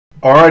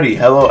Alrighty,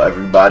 hello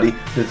everybody.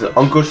 This is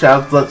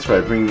UncleShalLP Let's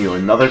Play bringing you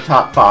another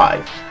top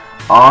 5.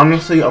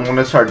 Honestly, I'm going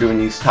to start doing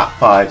these top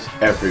 5s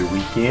every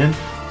weekend.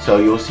 So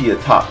you'll see a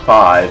top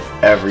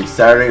 5 every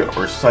Saturday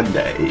or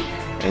Sunday.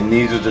 And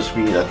these will just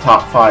be the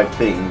top 5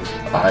 things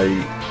I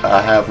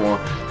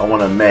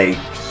want to make.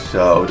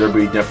 So there'll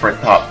be different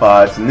top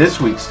 5s. And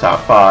this week's top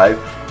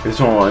 5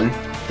 is on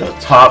the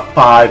top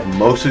 5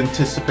 most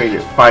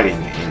anticipated fighting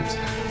games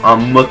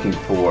I'm looking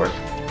forward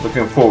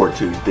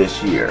to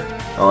this year.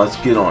 Now let's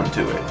get on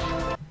to it.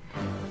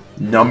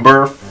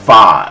 Number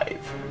 5.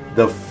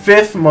 The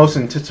 5th most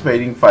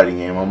anticipating fighting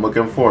game I'm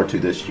looking forward to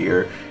this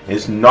year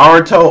is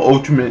Naruto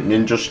Ultimate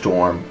Ninja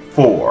Storm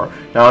 4.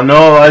 Now I know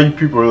a lot of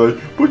people are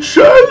like, but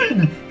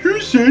Shiny,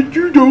 you said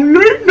you don't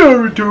like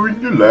Naruto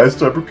in your last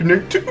Cyber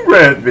Connect 2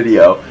 rant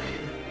video.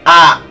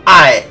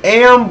 I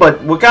am,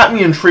 but what got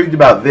me intrigued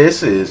about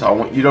this is, I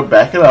want you to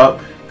back it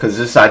up, because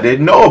this I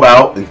didn't know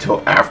about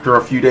until after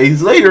a few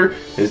days later,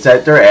 is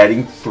that they're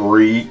adding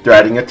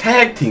a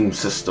tag team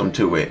system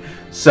to it.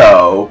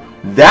 So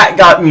that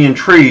got me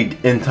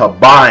intrigued into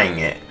buying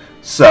it.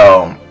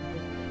 So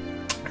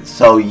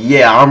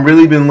yeah, I've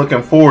really been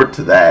looking forward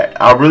to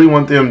that. I really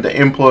want them to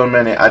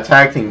implement a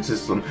tag team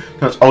system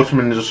because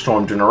Ultimate Ninja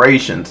Storm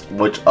Generations,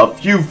 which a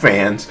few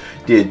fans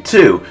did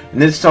too.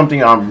 And it's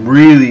something I'm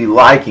really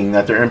liking,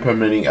 that they're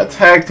implementing a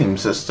tag team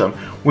system,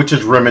 which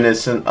is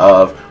reminiscent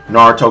of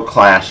Naruto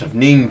Clash of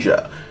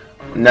Ninja.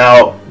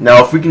 Now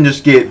if we can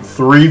just get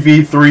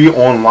 3v3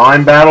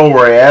 online battle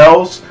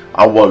royales,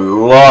 I would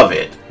love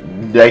it.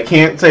 They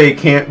can't say it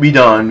can't be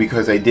done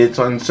because they did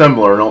something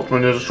similar in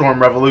Ultimate Ninja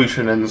Storm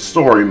Revolution in the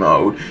story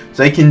mode.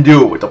 So they can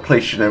do it with the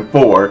PlayStation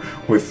 4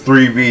 with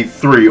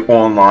 3v3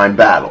 online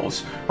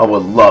battles. I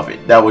would love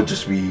it. That would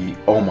just be,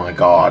 oh my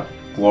god,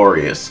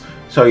 glorious.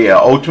 So yeah,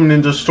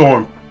 Ultimate Ninja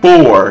Storm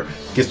 4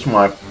 gets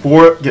my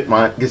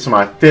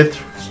 5th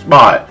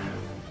spot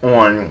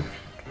on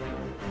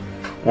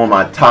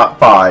my top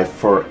 5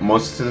 for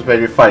most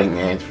anticipated fighting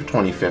games for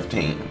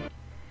 2015.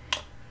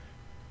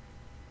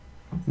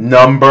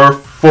 Number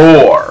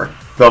 4.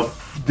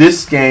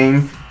 This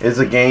game is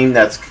a game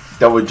that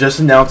was just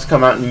announced to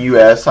come out in the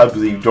US, I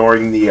believe,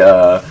 during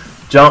the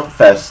Jump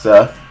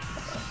Festa,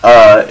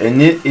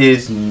 and it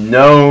is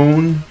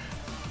known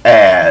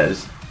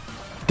as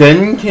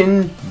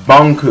Denkin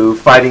Banku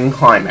Fighting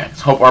Climax.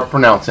 Hope I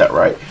pronounced that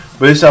right.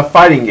 But it's a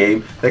fighting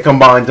game that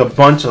combines a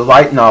bunch of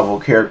light novel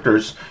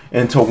characters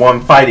into one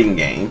fighting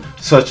game,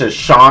 such as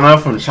Shana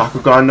from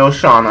Shakugan no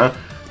Shana,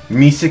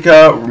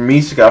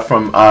 Misaka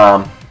from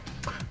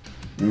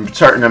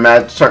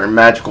certain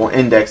magical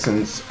index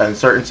and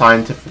certain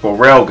scientific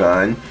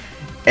railgun,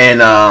 and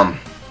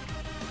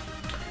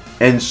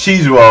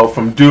Shizuo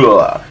from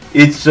Dula.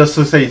 It's just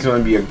to say it's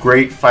going to be a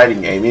great fighting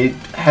game. It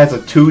has a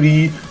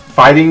 2D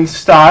fighting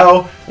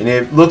style, and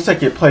it looks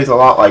like it plays a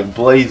lot like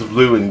Blaze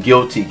Blue and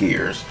Guilty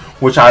Gears,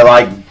 which I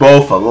like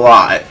both a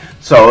lot.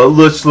 So it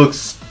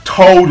looks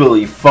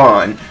totally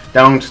fun,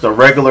 down to the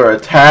regular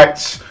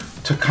attacks,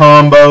 to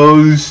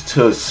combos,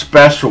 to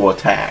special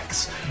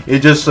attacks. It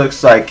just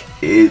looks like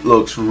it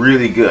looks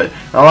really good.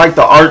 And I like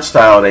the art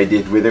style they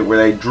did with it, where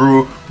they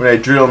drew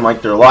them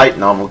like their light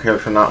novel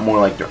character, not more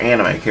like their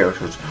anime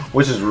characters,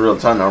 which is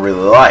something I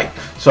really like.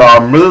 So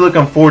I'm really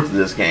looking forward to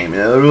this game,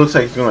 and it looks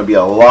like it's going to be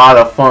a lot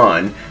of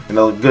fun and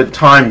a good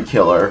time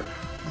killer.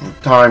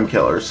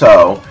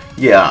 So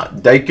yeah,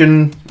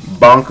 Denkin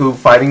Banku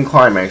Fighting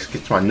Climax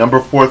gets my number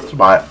 4th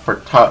spot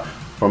for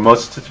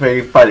most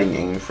anticipated fighting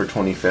game for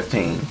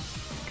 2015.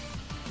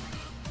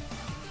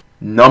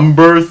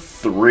 Number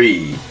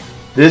 3.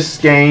 This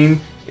game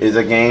is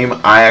a game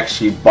I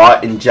actually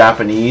bought in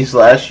Japanese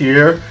last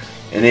year,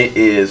 and it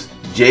is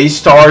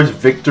J-Stars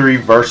Victory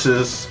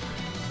versus.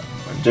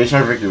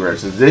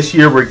 This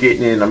year we're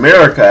getting it in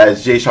America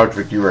as J-Stars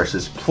Victory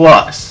versus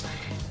Plus,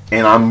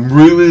 and I'm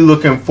really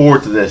looking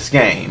forward to this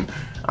game.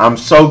 I'm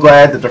so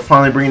glad that they're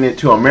finally bringing it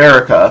to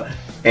America.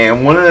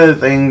 And one of the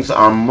things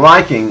I'm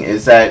liking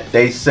is that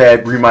they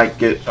said we might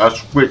get a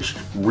switch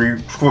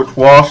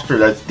roster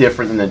that's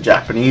different than the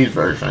Japanese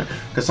version,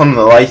 because some of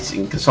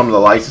the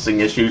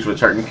licensing issues with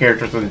certain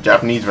characters in the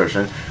Japanese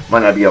version might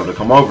not be able to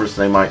come over, so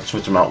they might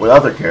switch them out with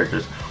other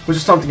characters, which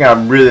is something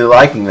I'm really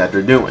liking that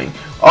they're doing.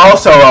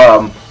 Also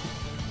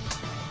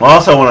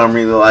what I'm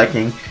really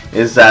liking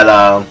is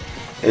that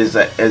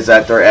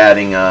they're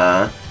adding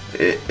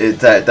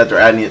that they're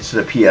adding it to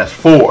the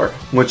PS4,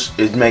 which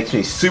makes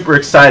me super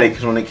excited,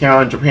 because when it came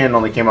out in Japan, it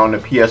only came out on the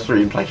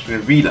PS3 and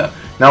PlayStation Vita.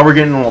 Now we're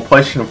getting on a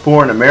PlayStation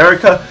 4 in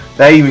America.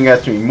 That even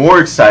gets me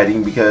more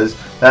exciting, because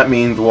that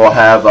means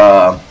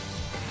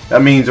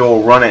it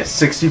will run at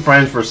 60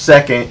 frames per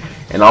second,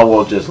 and I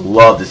will just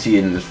love to see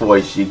it in this Full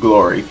HD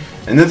glory.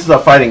 And this is a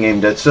fighting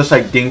game that's just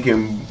like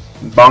Denkin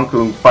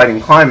Banku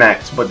Fighting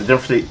Climax, but the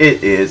difference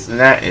is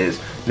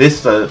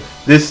this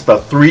is the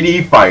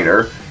 3D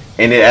fighter.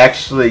 And it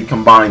actually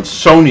combines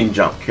Shonen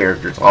Jump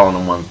characters all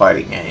in one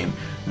fighting game.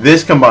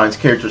 This combines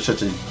characters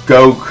such as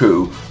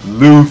Goku,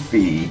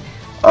 Luffy,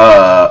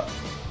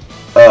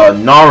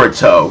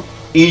 Naruto,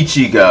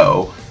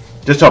 Ichigo,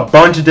 just a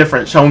bunch of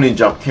different Shonen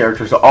Jump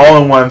characters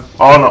all in one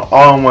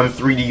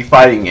 3D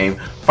fighting game,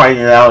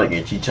 fighting it out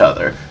against each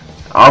other.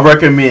 I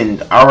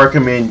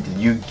recommend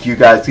you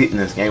guys getting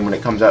this game when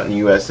it comes out in the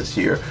US this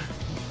year.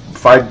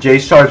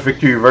 J-Star's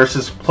Victory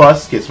Versus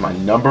Plus gets my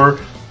number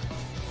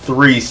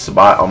 3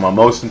 spot on my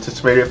most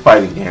anticipated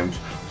fighting games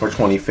for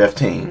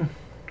 2015.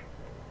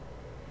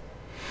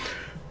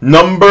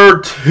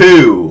 Number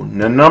 2,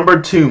 the number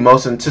 2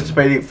 most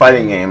anticipated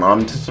fighting game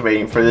I'm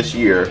anticipating for this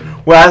year,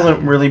 well,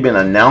 hasn't really been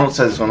announced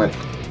as it's going to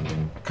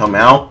come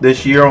out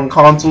this year on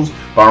consoles,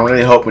 but I'm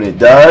really hoping it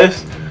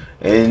does,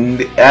 and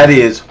that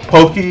is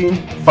Pokken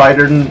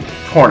Fighter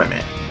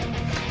Tournament.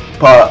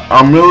 But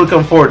I'm really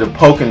looking forward to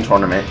Pokken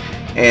Tournament,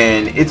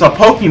 and it's a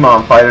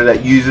Pokemon fighter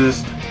that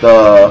uses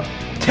the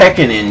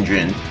Tekken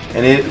engine,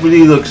 and it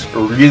really looks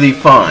really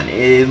fun.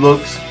 It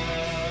looks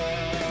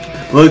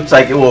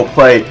like it will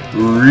play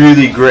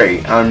really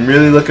great. I'm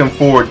really looking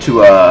forward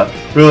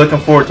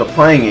to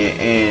playing it,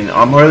 and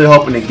I'm really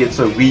hoping it gets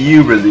a Wii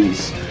U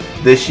release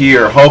this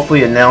year.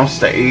 Hopefully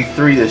announced at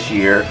E3 this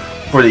year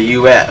for the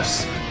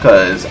US,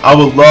 because I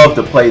would love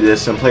to play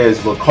this and play as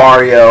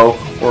Lucario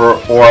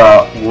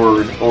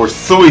or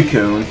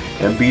Suicune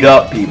and beat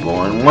up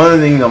people. And one of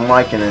the things I'm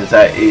liking is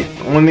that it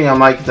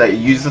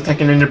uses the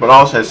Tekken engine, but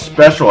also has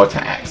special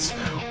attacks,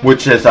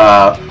 which is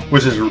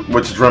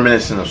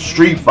reminiscent of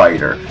Street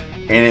Fighter.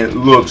 And it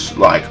looks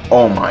like,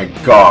 oh my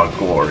god,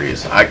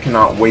 glorious. I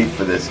cannot wait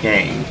for this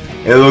game.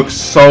 It looks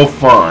so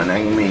fun.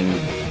 I mean,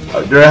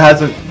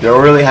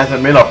 there really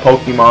hasn't been a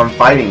Pokemon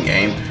fighting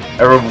game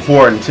ever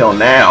before until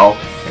now.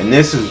 And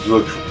this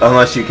looks,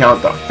 unless you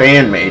count the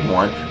fan-made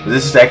one, but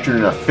this is actually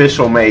an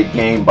official made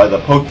game by the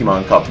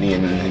Pokemon Company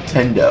and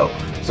Nintendo.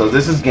 So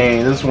this is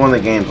one of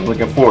the games I'm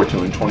looking forward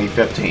to in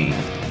 2015.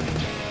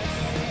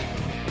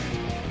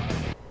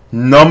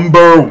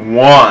 Number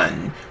 1.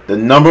 The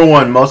number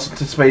 1 most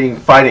anticipating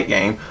fighting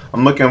game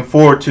I'm looking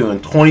forward to in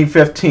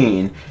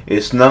 2015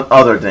 is none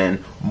other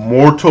than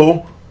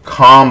Mortal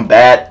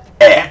Kombat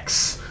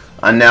X.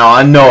 Now,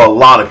 I know a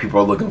lot of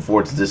people are looking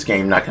forward to this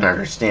game, and I can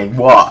understand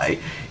why.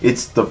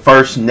 It's the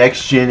first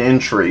next-gen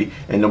entry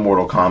in the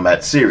Mortal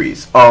Kombat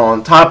series.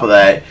 On top of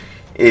that,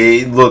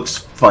 it looks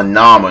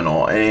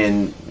phenomenal,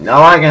 and I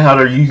like how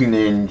they're using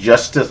the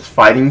Injustice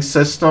fighting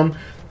system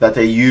that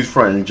they use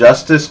for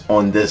Injustice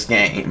on this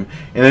game,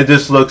 and it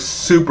just looks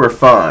super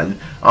fun.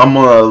 I'm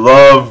gonna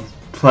love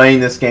playing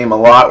this game a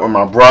lot with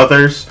my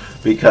brothers,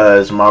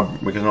 because my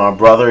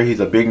brother, he's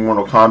a big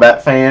Mortal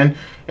Kombat fan,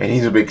 and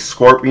he's a big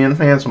Scorpion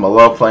fan, so I'm gonna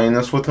love playing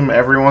this with him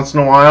every once in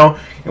a while.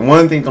 And one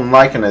of the things I'm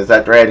liking is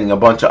that they're adding a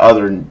bunch of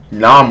other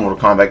non-Mortal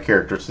Kombat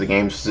characters to the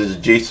game, such as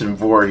Jason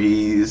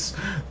Voorhees,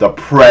 the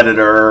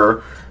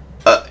Predator.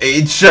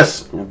 It's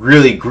just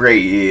really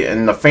great,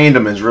 and the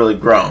fandom has really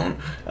grown.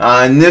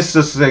 And this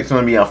just is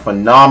going to be a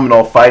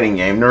phenomenal fighting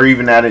game. They're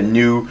even adding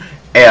new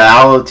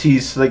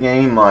realities to the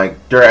game, like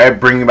they're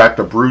bringing back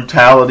the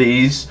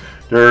brutalities.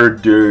 They're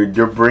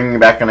bringing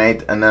back an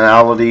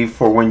anality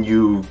for when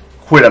you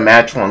quit a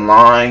match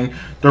online.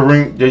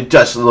 It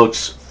just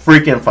looks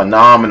freaking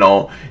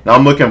phenomenal, and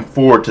I'm looking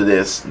forward to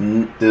this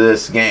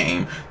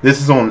game.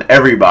 This is on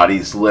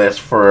everybody's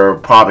list for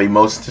probably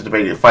most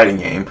anticipated fighting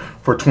game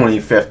for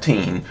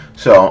 2015.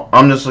 So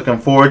I'm just looking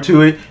forward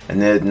to it, and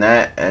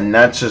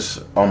that's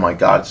just, oh my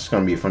god, it's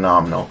going to be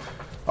phenomenal.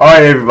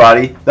 Alright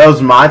everybody, that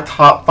was my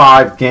top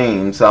 5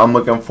 games that I'm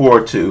looking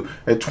forward to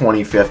in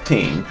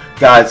 2015.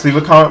 Guys, leave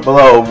a comment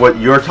below of what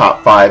your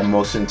top 5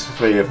 most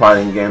anticipated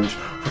fighting games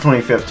for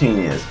 2015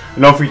 is.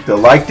 And don't forget to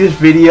like this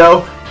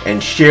video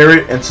and share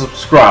it and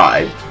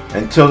subscribe.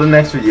 Until the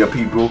next video,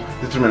 people,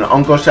 this has been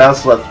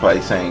UncleShalLP's Let's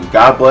Play saying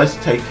God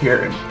bless, take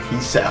care, and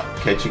peace out.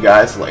 Catch you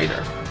guys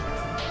later.